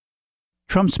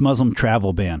Trump's Muslim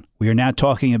travel ban, we are now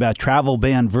talking about travel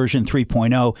ban version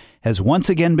 3.0, has once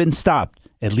again been stopped,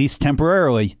 at least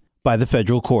temporarily, by the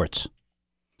federal courts.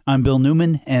 I'm Bill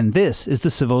Newman, and this is the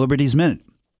Civil Liberties Minute.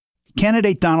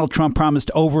 Candidate Donald Trump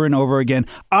promised over and over again,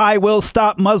 "I will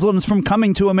stop Muslims from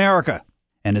coming to America."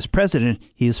 And as president,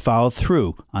 he has followed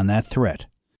through on that threat.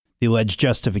 The alleged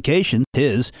justification,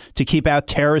 his, to keep out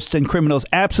terrorists and criminals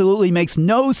absolutely makes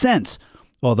no sense,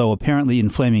 although apparently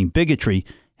inflaming bigotry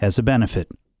has a benefit.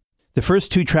 The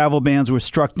first two travel bans were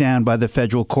struck down by the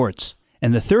federal courts,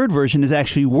 and the third version is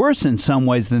actually worse in some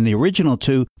ways than the original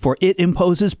two, for it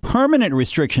imposes permanent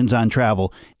restrictions on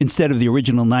travel instead of the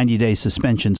original 90-day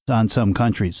suspensions on some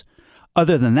countries.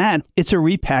 Other than that, it's a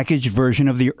repackaged version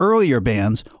of the earlier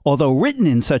bans, although written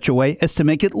in such a way as to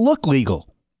make it look legal.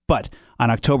 But on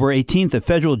October 18th, a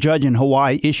federal judge in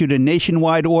Hawaii issued a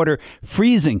nationwide order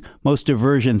freezing most of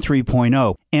version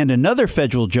 3.0, and another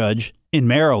federal judge in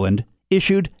Maryland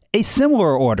issued a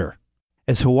similar order.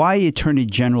 As Hawaii Attorney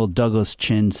General Douglas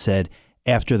Chin said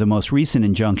after the most recent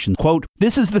injunction, quote,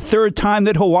 "This is the third time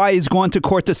that Hawaii has gone to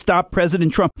court to stop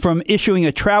President Trump from issuing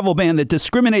a travel ban that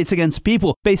discriminates against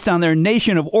people based on their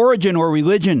nation of origin or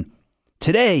religion.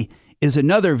 Today is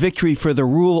another victory for the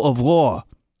rule of law,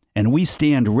 and we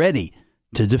stand ready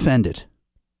to defend it."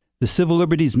 The Civil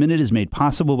Liberties Minute is made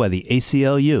possible by the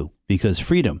ACLU, because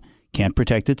freedom can't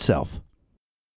protect itself.